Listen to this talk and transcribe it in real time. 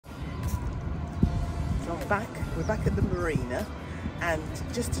We're back at the marina, and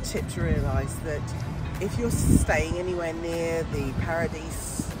just a tip to realise that if you're staying anywhere near the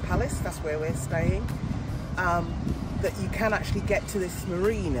Paradise Palace, that's where we're staying, that you can actually get to this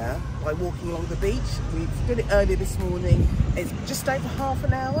marina by walking along the beach. We did it earlier this morning. It's just over half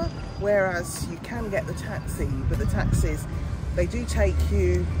an hour, whereas you can get the taxi, but the taxis, they do take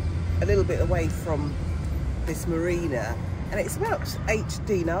you a little bit away from this marina, and it's about 8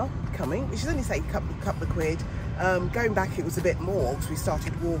 dinar coming, which is only say a couple of quid. Going back it was a bit more because we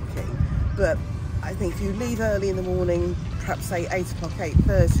started walking, but I think if you leave early in the morning, perhaps say 8 o'clock,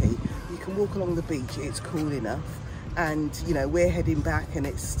 8:30, you can walk along the beach. It's cool enough. And you know, we're heading back, and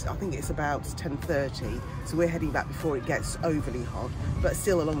I think it's about 10:30, so we're heading back before it gets overly hot, but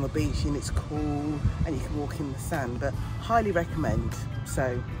still along the beach, and it's cool, and you can walk in the sand. But highly recommend.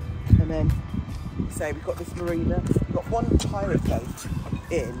 So, and then we've got this marina. We've got one pirate boat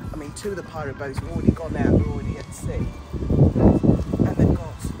in. I mean, 2 of the pirate boats have already gone out, they're already at sea, and they've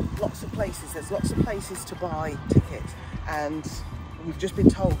got lots of places. There's lots of places to buy tickets, and we've just been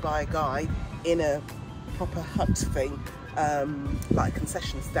told by a guy in a proper hut thing, like a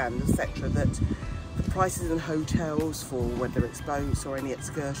concession stand, etc., that the prices in hotels for whether it's boats or any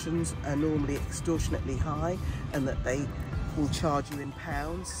excursions are normally extortionately high, and that they will charge you in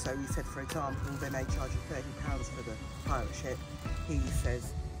pounds. So he said, for example, they may charge you £30 for the pirate ship. He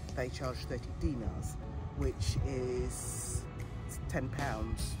says they charge 30 dinars, which is £10,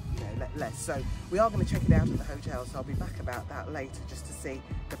 you know, less. So we are going to check it out at the hotel, so I'll be back about that later just to see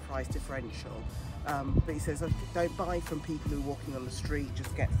the price differential. But he says, don't buy from people who are walking on the street,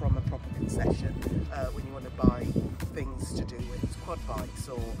 just get from a proper concession when you want to buy things to do with quad bikes,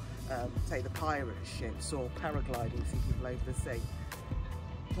 or say the pirate ships, or paragliding, see people over the sea.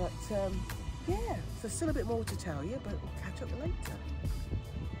 But yeah, so still a bit more to tell you, but we'll catch up later.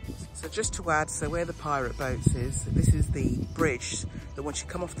 So just to add, so where the pirate boats is, this is the bridge that once you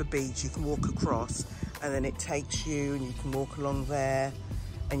come off the beach you can walk across, and then it takes you and you can walk along there,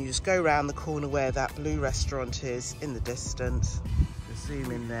 and you just go around the corner where that blue restaurant is in the distance. Just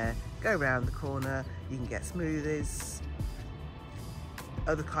zoom in there, go around the corner, you can get smoothies,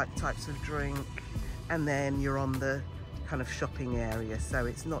 other types of drink, and then you're on the kind of shopping area, so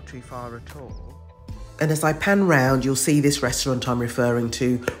it's not too far at all. And as I pan round, you'll see this restaurant I'm referring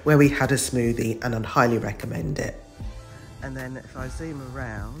to, where we had a smoothie, and I'd highly recommend it. And then if I zoom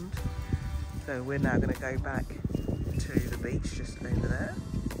around, so we're now going to go back to the beach just over there.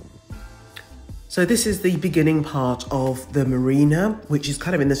 So this is the beginning part of the marina, which is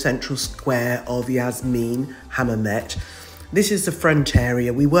kind of in the central square of Yasmine Hammamet. This is the front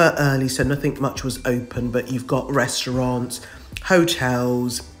area. We were early, so nothing much was open, but you've got restaurants,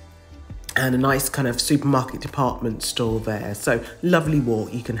 hotels, and a nice kind of supermarket department store there. So lovely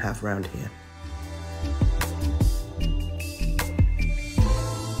walk you can have around here.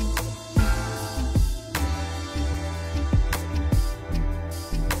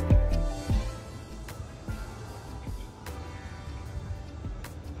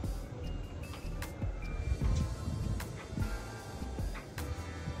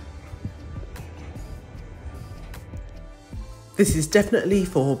 This is definitely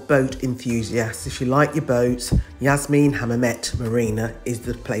for boat enthusiasts. If you like your boats, Yasmine Hammamet Marina is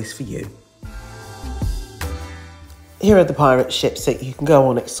the place for you. Here are the pirate ships that you can go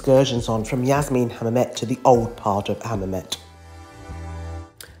on excursions on from Yasmine Hammamet to the old part of Hammamet.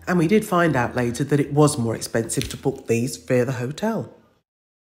 And we did find out later that it was more expensive to book these via the hotel.